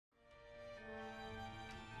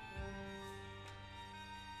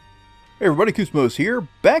Hey everybody, Koosemose here,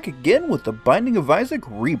 back again with the Binding of Isaac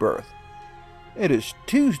Rebirth. It is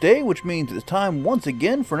Tuesday, which means it's time once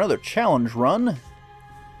again for another challenge run.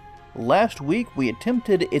 Last week we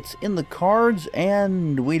attempted It's in the Cards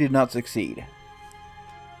and we did not succeed.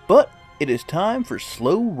 But it is time for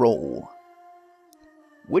Slow Roll,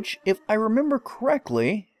 which, if I remember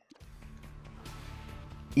correctly,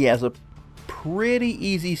 has a pretty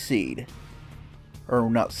easy seed. Or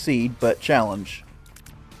not seed, but challenge.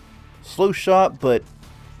 Slow shot, but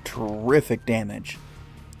terrific damage.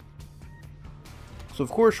 So of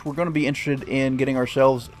course we're going to be interested in getting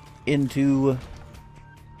ourselves into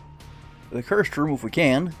the cursed room if we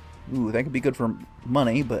can. Ooh, that could be good for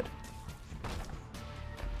money, but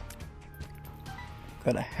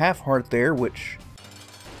got a half heart there, which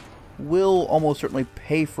will almost certainly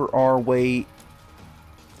pay for our way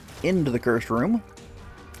into the cursed room.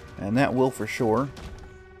 And that will for sure.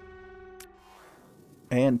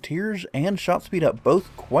 And tears and shot speed up,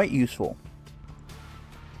 both quite useful.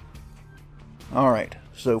 Alright,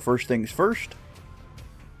 so first things first.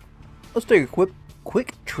 Let's take a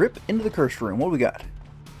quick trip into the cursed room. What do we got?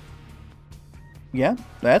 Yeah,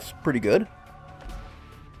 that's pretty good.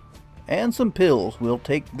 And some pills. We'll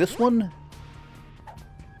take this one.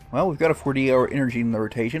 Well, we've got a 40-hour energy in the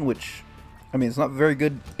rotation, which, I mean, it's not very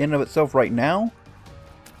good in and of itself right now.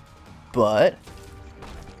 But,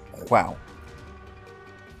 wow.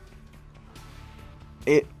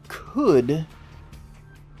 It could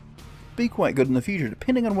be quite good in the future,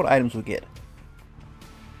 depending on what items we get.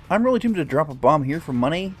 I'm really tempted to drop a bomb here for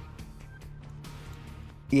money.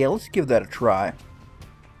 Yeah, let's give that a try.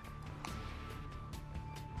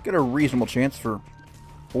 Get a reasonable chance for,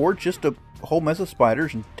 or just a whole mess of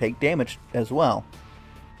spiders and take damage as well.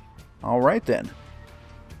 Alright then.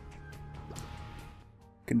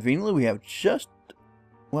 Conveniently, we have just,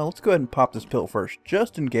 well, let's go ahead and pop this pill first,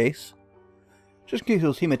 just in case. Just in case it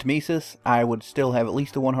was hematemesis, I would still have at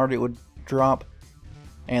least the one heart it would drop,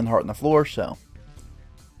 and the heart on the floor, so.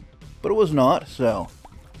 But it was not, so.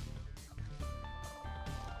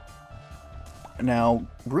 Now,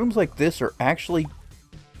 rooms like this are actually,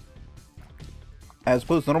 as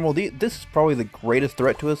opposed to normal, this is probably the greatest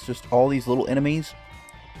threat to us, just all these little enemies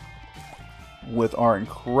with our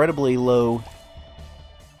incredibly low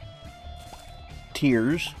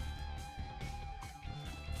tiers.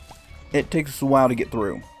 It takes us a while to get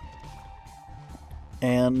through.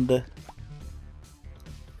 And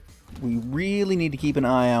we really need to keep an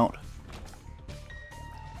eye out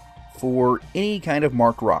for any kind of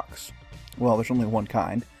marked rocks. Well, there's only one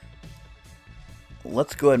kind.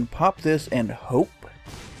 Let's go ahead and pop this and hope.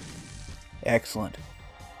 Excellent.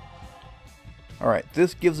 Alright,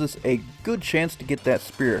 this gives us a good chance to get that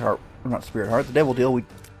spirit heart. Or not spirit heart, the devil deal.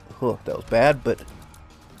 Oh, that was bad, but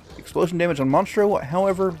explosion damage on Monstro,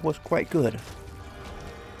 however, was quite good.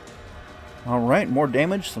 Alright, more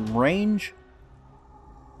damage, some range.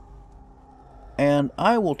 And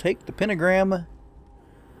I will take the pentagram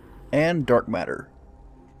and dark matter.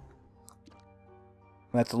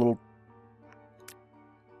 That's a little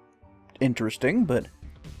interesting, but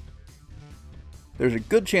there's a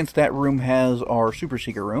good chance that room has our super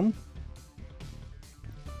seeker room.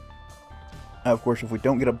 Of course, if we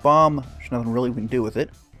don't get a bomb, there's nothing really we can do with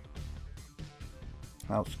it.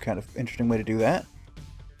 That was kind of an interesting way to do that.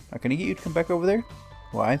 Now, can I get you to come back over there?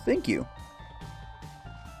 Why, thank you.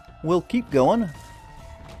 We'll keep going.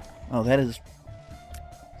 Oh, that is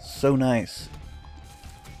so nice.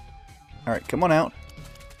 Alright, come on out.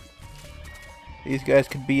 These guys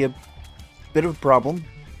could be a bit of a problem.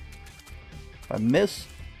 If I miss,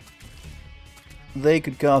 they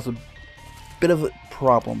could cause a bit of a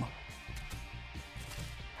problem.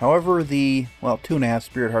 However, the, well, 2.5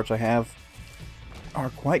 spirit hearts I have are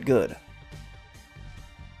quite good.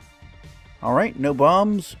 Alright, no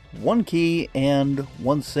bombs, 1 key, and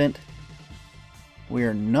 1 cent. We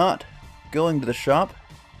are not going to the shop.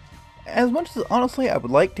 As much as, honestly, I would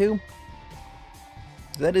like to.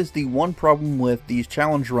 That is the one problem with these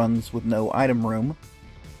challenge runs with no item room.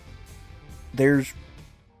 There's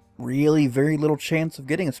really very little chance of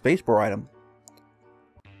getting a spacebar item.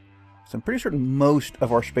 So I'm pretty certain most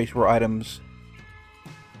of our spacebar items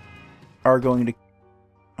are going to...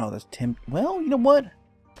 Oh, that's well, you know what?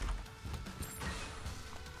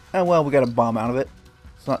 Oh, well, we got a bomb out of it.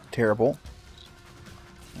 It's not terrible.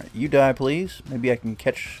 Alright, you die, please. Maybe I can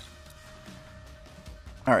catch...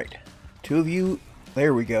 Alright, 2 of you.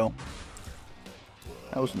 There we go.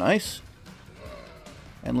 That was nice.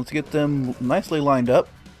 And let's get them nicely lined up.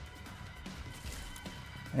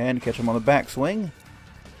 And catch them on the backswing.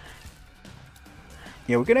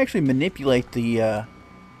 Yeah, we can actually manipulate the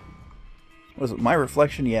What is it? My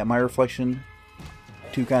reflection? Yeah, my reflection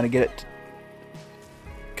to kind of get it to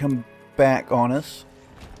come back on us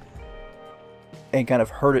and kind of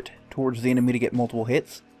hurt it towards the enemy to get multiple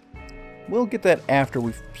hits. We'll get that after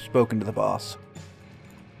we've spoken to the boss.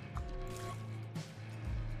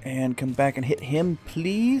 And come back and hit him,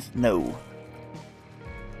 please. No.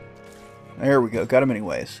 There we go. Got him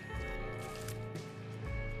anyways.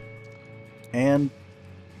 And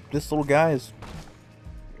this little guy is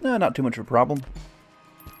not too much of a problem.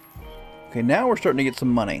 Okay, now we're starting to get some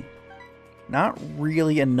money. Not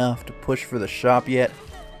really enough to push for the shop yet,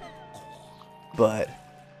 but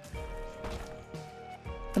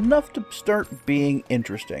enough to start being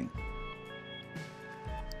interesting.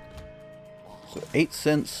 So 8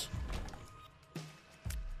 cents.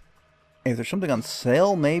 If there's something on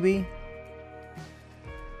sale, maybe.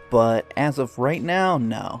 But as of right now,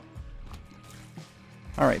 no.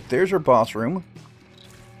 Alright, there's our boss room.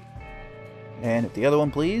 And hit the other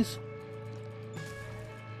one, please.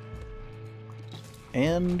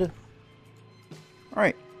 And...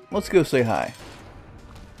 alright, let's go say hi.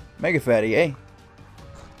 Mega Fatty, eh?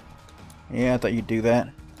 Yeah, I thought you'd do that.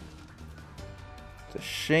 It's a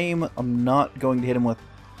shame I'm not going to hit him with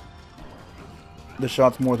the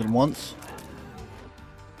shots more than once.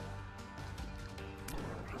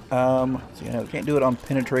 So you know, we can't do it on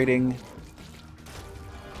penetrating.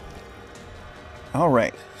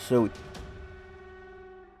 Alright, so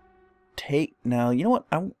take now, you know what?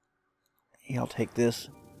 I'll take this.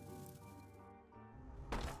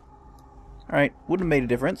 Alright, wouldn't have made a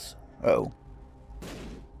difference. Uh-oh.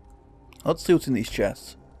 Let's see what's in these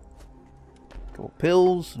chests. A couple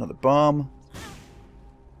pills, another bomb.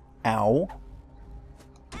 Ow.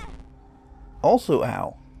 Also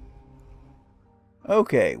ow.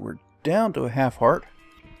 Okay, we're down to a half heart.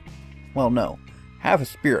 Well, no. Half a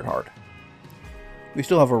spirit heart. We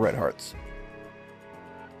still have our red hearts.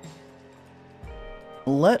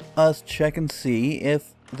 Let us check and see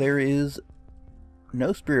if there is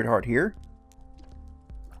no spirit heart here.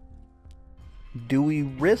 Do we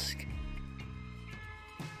risk?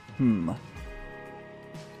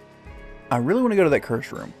 I really want to go to that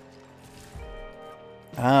curse room.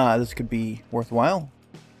 Ah, this could be worthwhile.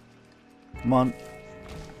 Come on.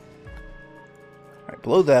 Alright,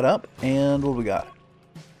 blow that up. And what do we got?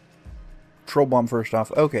 Troll bomb first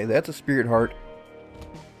off. Okay, that's a spirit heart.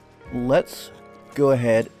 Let's go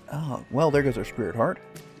ahead. Oh, well, there goes our spirit heart.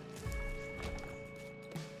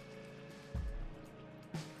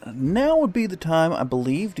 Now would be the time, I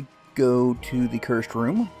believe, to go to the cursed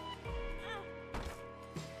room.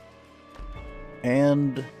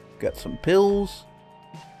 And got some pills.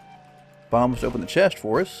 Bombs to open the chest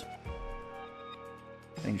for us.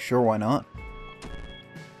 And sure, why not?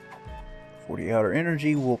 40 outer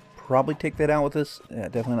energy. We'll probably take that out with us. Yeah,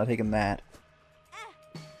 definitely not taking that.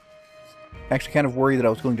 Actually kind of worried that I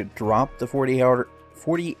was going to drop the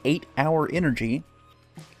 48 hour energy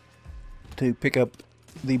to pick up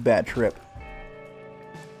the bad trip.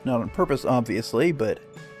 Not on purpose, obviously, but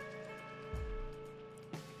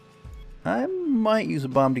I might use a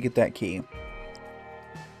bomb to get that key.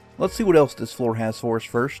 Let's see what else this floor has for us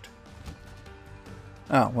first.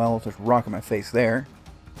 Oh, well, there's a rock in my face there.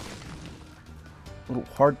 A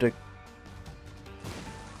little hard to...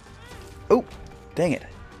 oh, dang it.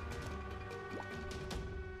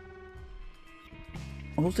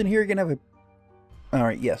 What's in here again? Have a...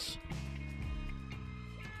 alright, yes.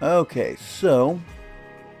 Okay, so...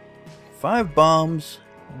 5 bombs.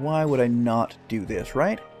 Why would I not do this,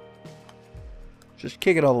 right? Just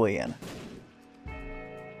kick it all the way in.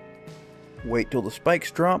 Wait till the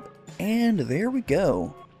spikes drop. And there we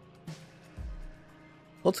go.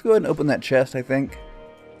 Let's go ahead and open that chest, I think.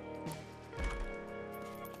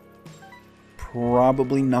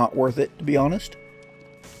 Probably not worth it, to be honest.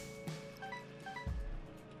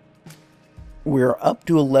 We're up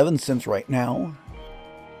to 11 cents right now.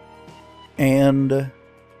 And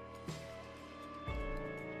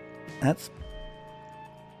that's...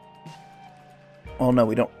 oh no,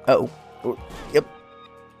 we don't... oh. Yep.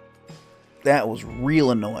 That was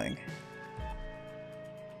real annoying.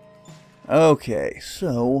 Okay,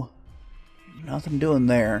 so... nothing doing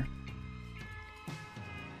there.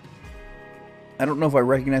 I don't know if I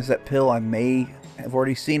recognize that pill. I may have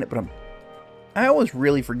already seen it, but I always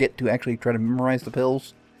really forget to actually try to memorize the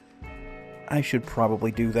pills. I should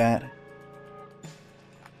probably do that.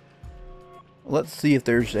 Let's see if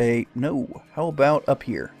there's a... no. How about up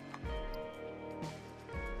here?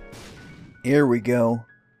 Here we go.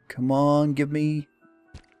 Come on, give me...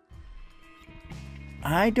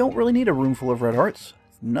 I don't really need a room full of red hearts.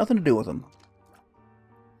 Nothing to do with them.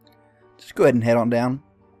 Just go ahead and head on down.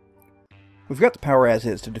 We've got the power as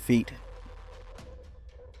is to defeat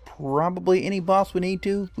probably any boss we need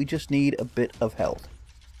to. We just need a bit of health.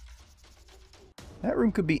 That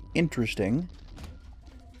room could be interesting.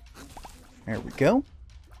 There we go.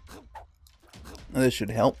 This should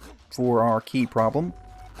help for our key problem.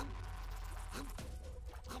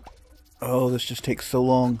 Oh, this just takes so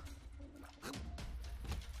long.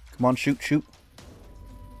 Come on, shoot, shoot.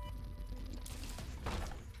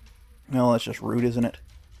 No, that's just rude, isn't it?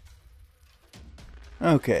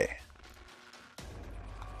 Okay.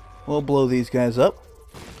 We'll blow these guys up.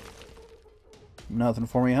 Nothing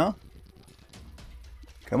for me, huh?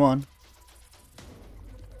 Come on.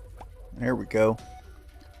 There we go.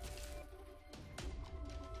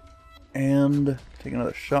 And take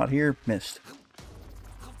another shot here. Missed.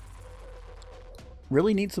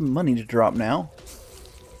 Really need some money to drop now.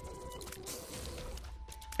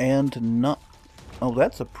 And not... Oh,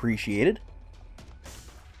 that's appreciated.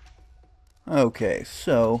 Okay,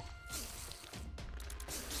 so...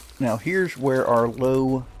 Now here's where our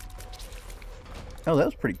low... Oh, that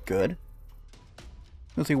was pretty good.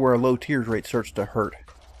 Let's see where our low tears rate starts to hurt.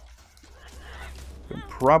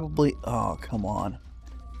 Probably... Oh, come on.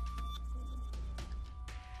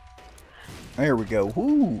 There we go.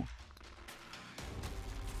 Woo!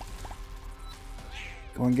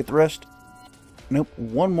 Go and get the rest. Nope,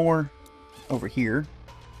 one more over here.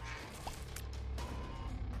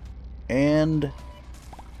 And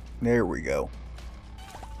there we go.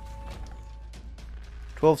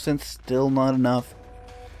 12 cents, still not enough.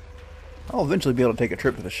 I'll eventually be able to take a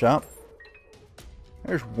trip to the shop.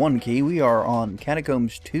 There's one key. We are on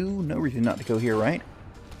Catacombs 2. No reason not to go here, right?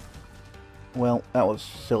 Well, that was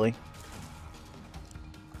silly.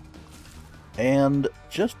 And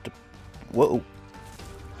just... Whoa.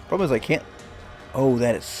 Problem is I can't... Oh,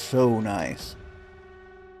 that is so nice.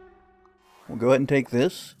 We'll go ahead and take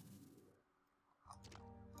this.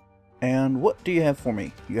 And what do you have for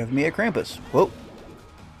me? You have me a Krampus. Whoa.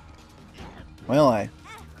 Well, I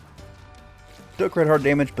took red hard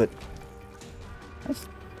damage, but that's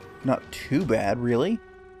not too bad, really.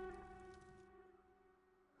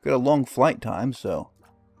 Got a long flight time, so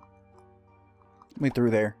let me through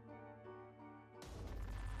there.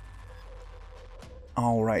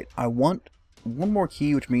 Alright, I want one more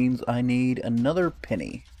key, which means I need another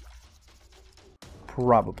penny.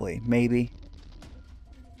 Probably, maybe.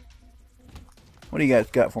 What do you guys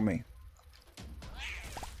got for me?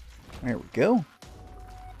 There we go.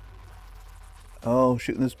 Oh,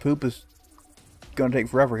 shooting this poop is gonna take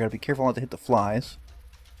forever. Gotta be careful not to hit the flies.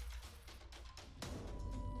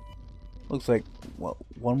 Looks like, what,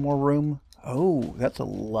 one more room? Oh, that's a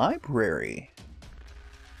library.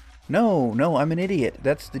 No, no, I'm an idiot.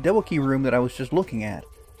 That's the double key room that I was just looking at.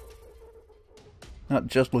 Not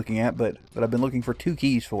just looking at, but I've been looking for 2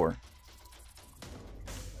 keys for.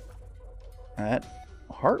 That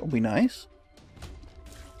heart will be nice.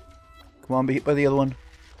 Come on, be hit by the other one.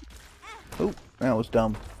 Oh, that was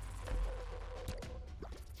dumb.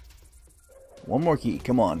 One more key.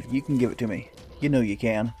 Come on, you can give it to me. You know you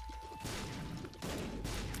can.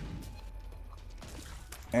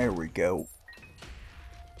 There we go.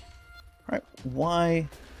 Alright, why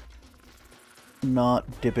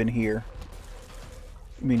not dip in here?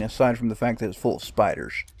 I mean, aside from the fact that it's full of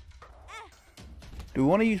spiders. Do we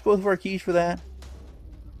want to use both of our keys for that?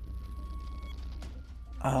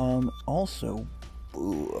 Also...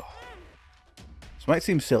 Ooh. This might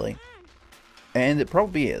seem silly. And it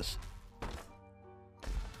probably is.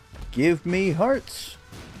 Give me hearts!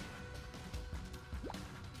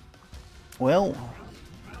 Well...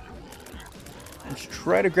 Let's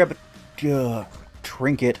try to grab a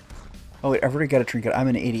trinket. Oh wait, I've already got a trinket. I'm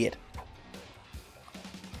an idiot.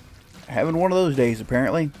 Having one of those days,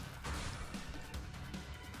 apparently.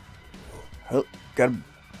 Oh, gotta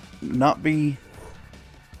not be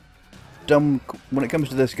dumb when it comes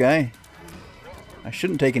to this guy. I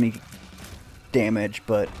shouldn't take any damage,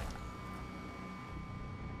 but...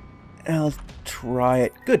 Let's try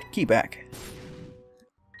it. Good, key back.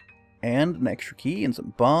 And an extra key and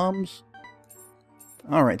some bombs.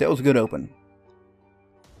 Alright, that was a good open.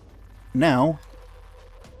 Now,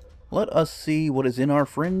 let us see what is in our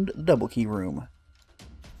friend the double key room.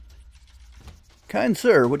 Kind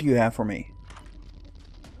sir, what do you have for me?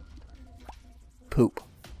 Poop.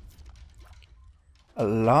 A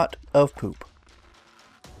lot of poop.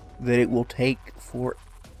 That it will take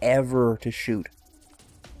forever to shoot.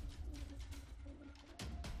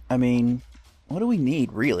 I mean, what do we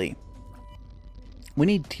need, really? We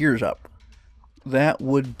need tears up. That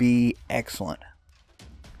would be excellent.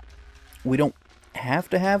 We don't have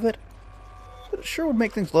to have it, but it sure would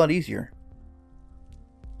make things a lot easier.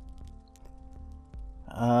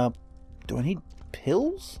 Do I need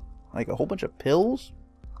pills? Like a whole bunch of pills?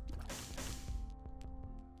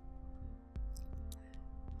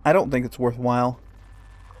 I don't think it's worthwhile.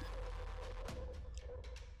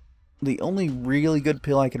 The only really good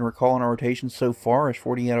pill I can recall in our rotation so far is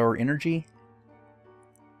 48-hour energy.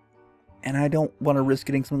 And I don't want to risk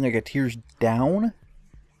getting something like a tears down.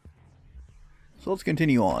 So let's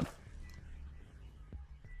continue on.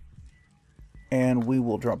 And we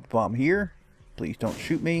will drop the bomb here. Please don't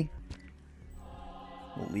shoot me.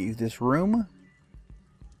 We'll leave this room.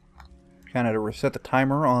 Kind of to reset the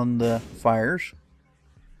timer on the fires.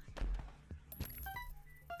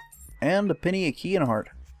 And a penny, a key, and a heart.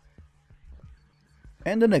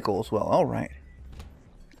 And a nickel as well. Alright.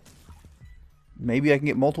 Maybe I can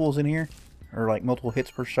get multiples in here. Or like multiple hits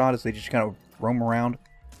per shot as they just kind of roam around.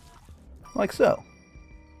 Like so.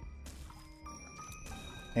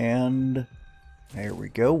 And there we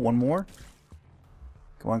go. One more.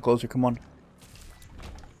 Come on, closer. Come on.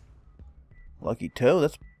 Lucky toe.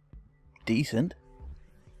 That's decent.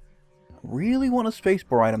 I really want a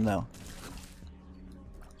spacebar item though.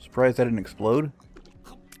 Surprised that didn't explode.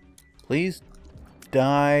 Please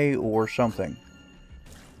die or something.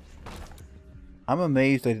 I'm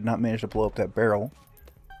amazed I did not manage to blow up that barrel.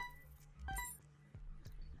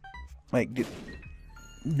 Like,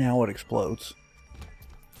 now it explodes.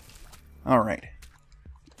 Alright.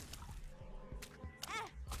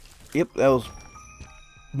 Yep, that was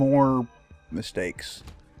more mistakes.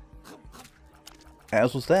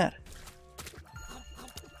 As was that.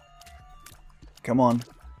 Come on.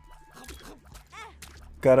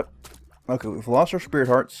 Got it. Okay, we've lost our spirit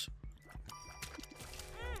hearts.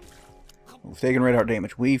 We've taken red heart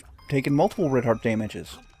damage. We've taken multiple red heart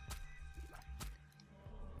damages.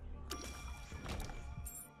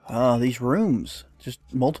 These rooms. Just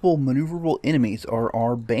multiple maneuverable enemies are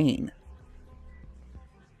our bane.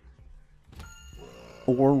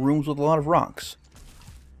 Or rooms with a lot of rocks.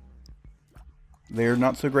 They're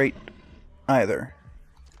not so great either.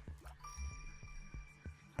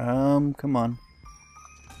 Come on.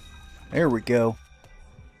 There we go.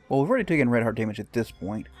 Well, we've already taken red heart damage at this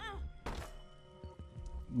point.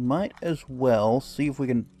 Might as well see if we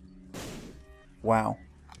can... Wow.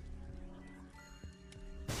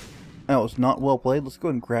 That was not well played. Let's go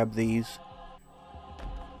ahead and grab these.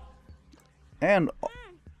 And,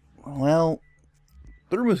 well,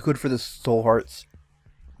 the room is good for the soul hearts.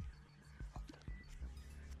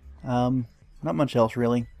 Not much else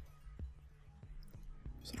really.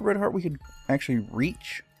 Is it a red heart we could actually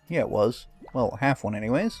reach? Yeah, it was. Well, half one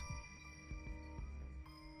anyways.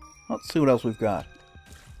 Let's see what else we've got.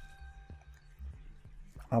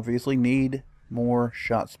 Obviously need more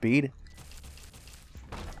shot speed.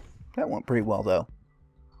 That went pretty well, though.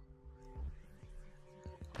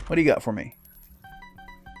 What do you got for me?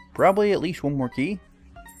 Probably at least one more key.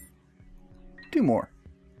 2 more.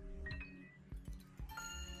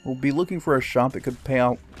 We'll be looking for a shop that could pay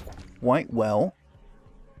out quite well.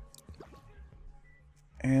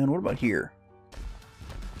 And what about here?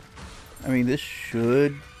 I mean, this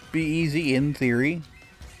should be easy in theory.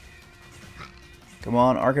 Come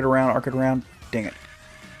on, arc it around, arc it around. Dang it.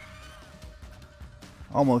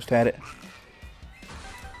 Almost had it.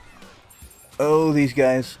 Oh, these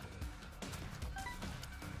guys.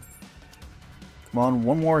 Come on,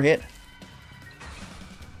 one more hit.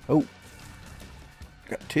 Oh.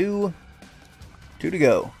 Got 2. 2 to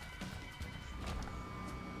go.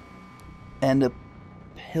 And a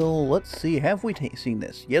pill. Let's see. Have we seen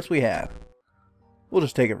this? Yes, we have. We'll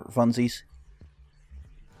just take it for funsies.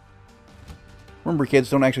 Remember, kids,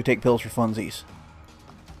 don't actually take pills for funsies.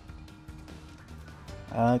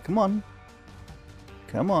 Come on.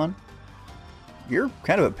 Come on. You're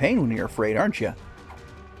kind of a pain when you're afraid, aren't you?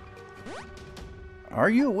 Are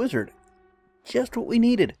you a wizard? Just what we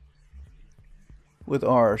needed. With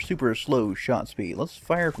our super slow shot speed. Let's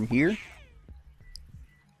fire from here.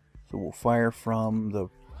 So we'll fire from the...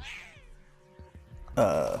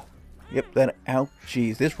 Yep, that... Ow,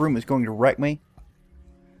 jeez. This room is going to wreck me.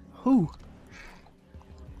 Whew.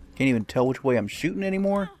 Can't even tell which way I'm shooting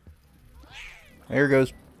anymore. There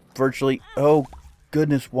goes virtually... Oh,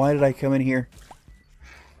 goodness, why did I come in here?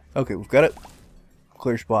 Okay, we've got it.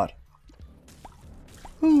 Clear spot.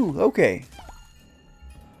 Ooh, okay.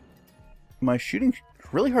 My shooting's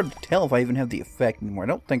really hard to tell if I even have the effect anymore. I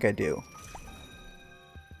don't think I do.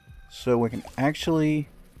 So we can actually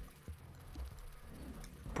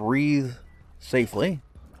breathe safely.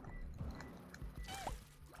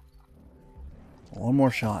 One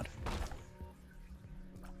more shot.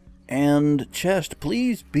 And chest,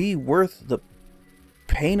 please be worth the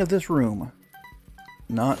pain of this room.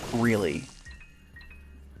 Not really.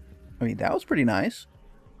 I mean, that was pretty nice.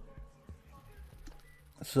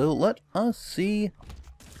 So let us see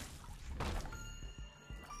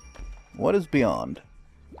what is beyond.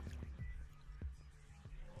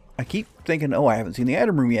 I keep thinking, oh, I haven't seen the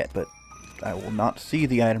item room yet, but I will not see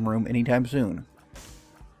the item room anytime soon.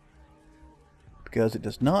 Because it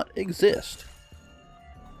does not exist.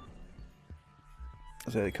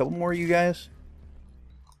 Is there a couple more of you guys?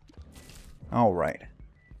 Alright.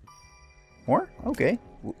 More? Okay.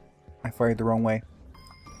 I fired the wrong way.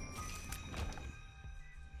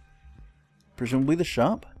 Presumably the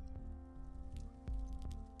shop?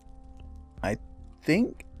 I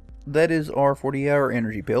think that is our 40-hour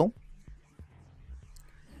energy pill.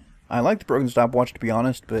 I like the broken stopwatch, to be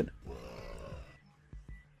honest, but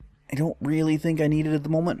I don't really think I need it at the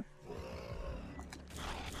moment.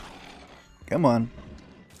 Come on.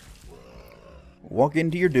 Walk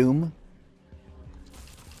into your doom.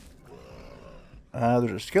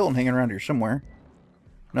 There's a skeleton hanging around here somewhere.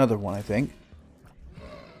 Another one, I think.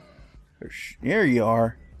 There you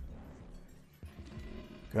are.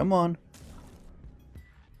 Come on.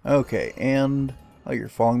 Okay, and... oh, you're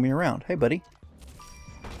following me around. Hey, buddy.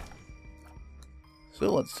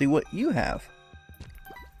 So, let's see what you have.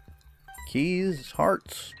 Keys,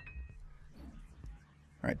 hearts.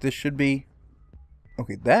 Alright, this should be...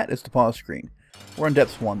 okay, that is the pause screen. We're on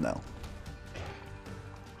depth 1, though.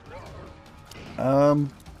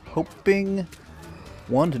 Hoping...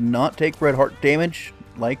 one, to not take red heart damage,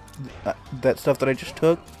 like that stuff that I just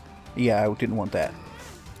took. Yeah, I didn't want that.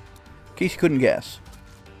 In case you couldn't guess.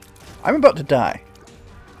 I'm about to die.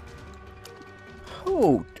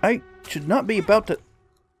 Oh, I should not be about to...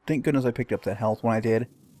 thank goodness I picked up that health when I did.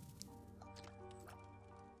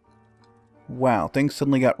 Wow, things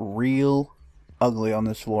suddenly got real ugly on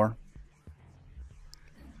this floor.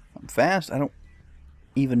 I'm fast. I don't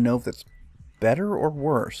even know if that's better or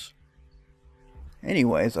worse.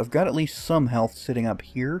 Anyways, I've got at least some health sitting up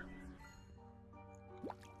here.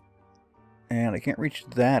 And I can't reach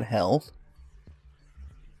that health.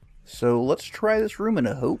 So let's try this room and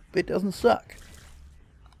hope it doesn't suck.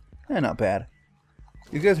 Not bad.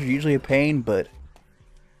 These guys are usually a pain, but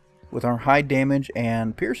with our high damage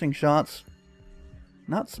and piercing shots,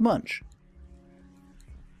 not so much.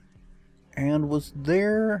 And was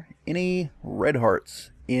there any red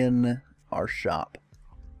hearts in our shop?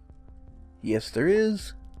 Yes, there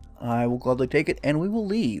is. I will gladly take it, and we will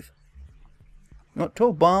leave. You know what,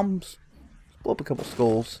 12 bombs. Let's blow up a couple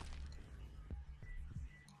skulls.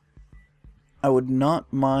 I would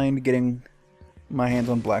not mind getting my hands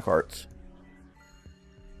on black hearts.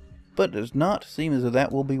 But it does not seem as though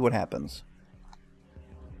that will be what happens.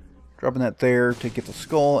 Dropping that there to get the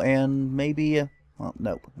skull, and maybe... well,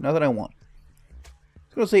 nope. Not that I want. I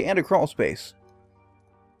was going to say, and a crawl space.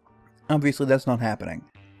 Obviously, that's not happening.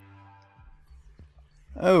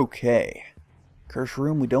 Okay. Curse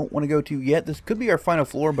room we don't want to go to yet. This could be our final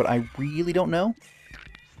floor, but I really don't know.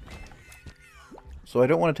 So I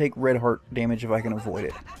don't want to take red heart damage if I can avoid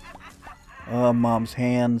it. Mom's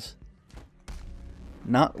hands.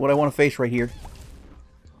 Not what I want to face right here.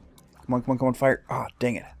 Come on, come on, come on, fire. Ah,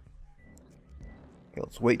 dang it. Okay,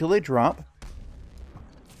 let's wait till they drop.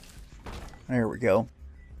 There we go.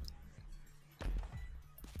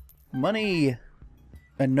 Money.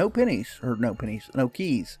 And no pennies. Or no pennies. No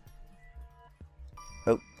keys.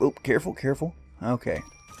 Oh, oh, careful, careful. Okay.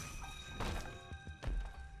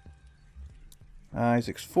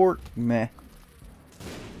 Isaac's Fort. Meh.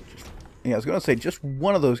 Yeah, I was going to say, just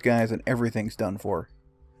one of those guys and everything's done for.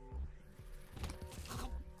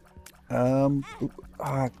 Well,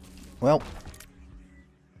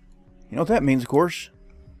 you know what that means, of course.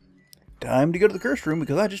 Time to go to the curse room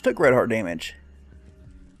because I just took red heart damage.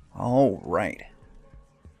 Alright.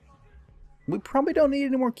 We probably don't need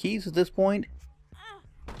any more keys at this point.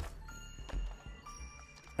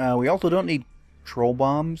 We also don't need troll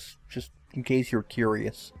bombs, just in case you're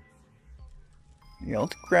curious. Yeah,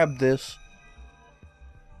 let's grab this.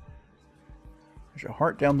 There's a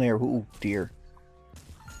heart down there. Ooh, dear.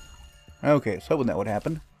 Okay, so hoping that would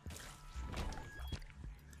happen.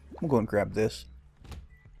 We'll go and grab this.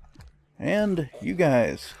 And you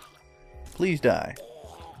guys, please die.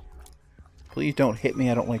 Please don't hit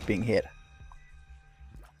me. I don't like being hit.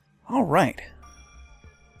 Alright.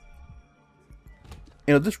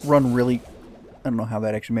 You know, this run really... I don't know how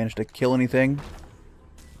that actually managed to kill anything.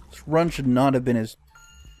 This run should not have been as...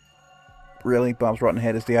 really, Bob's Rotten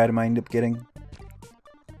Head is the item I end up getting.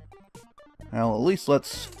 Well, at least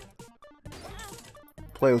let's...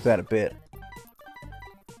 play with that a bit.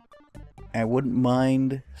 I wouldn't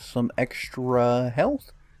mind some extra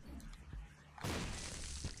health.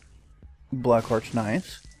 Blackheart's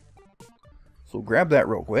nice. So we'll grab that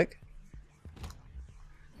real quick.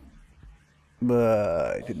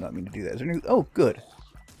 But I did not mean to do that. Is there any... Oh, good.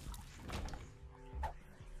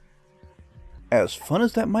 As fun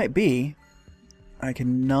as that might be, I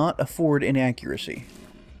cannot afford inaccuracy.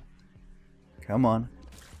 Come on.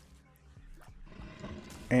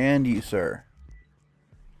 And you, sir.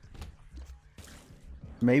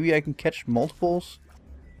 Maybe I can catch multiples?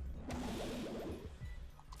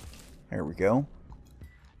 There we go.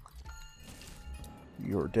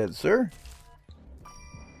 You're dead, sir.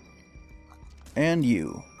 And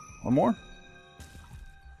you. One more.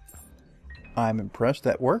 I'm impressed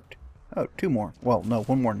that worked. Oh, two more. Well, no,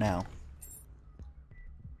 one more now.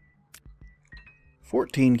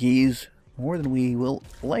 14 keys. More than we will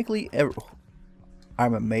likely ever...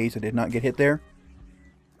 I'm amazed I did not get hit there.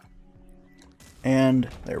 And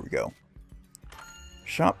there we go.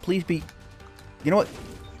 Shop, please be... You know what?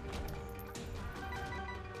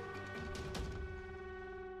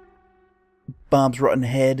 Bob's Rotten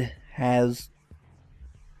Head has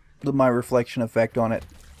my reflection effect on it.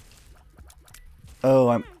 Oh,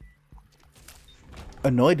 I'm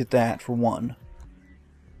annoyed at that, for one.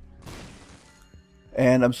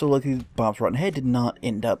 And I'm so lucky Bob's Rotten Head did not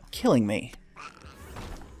end up killing me.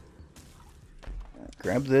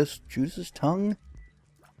 Grab this, choose his tongue.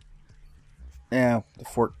 Yeah, the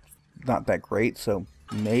fork's not that great, so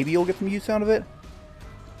maybe you'll get some use out of it.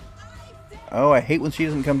 Oh, I hate when she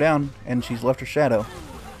doesn't come down and she's left her shadow.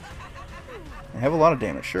 I have a lot of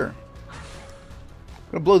damage, sure.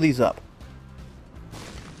 I'm gonna blow these up.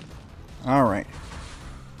 Alright.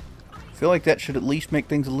 Feel like that should at least make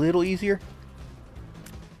things a little easier.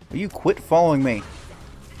 Will you quit following me?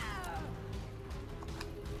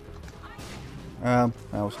 That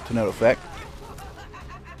was to no effect.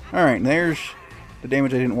 Alright, there's the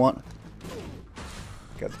damage I didn't want.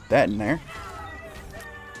 Got that in there.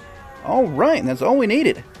 Alright, that's all we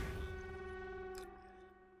needed.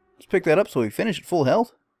 Let's pick that up so we finish at full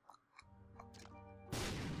health.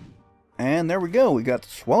 And there we go, we got the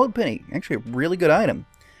Swallowed Penny. Actually a really good item.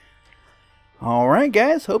 Alright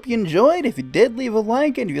guys, hope you enjoyed. If you did, leave a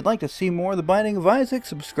like, and if you'd like to see more of The Binding of Isaac,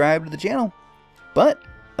 subscribe to the channel. But,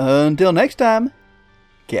 until next time,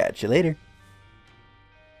 catch you later.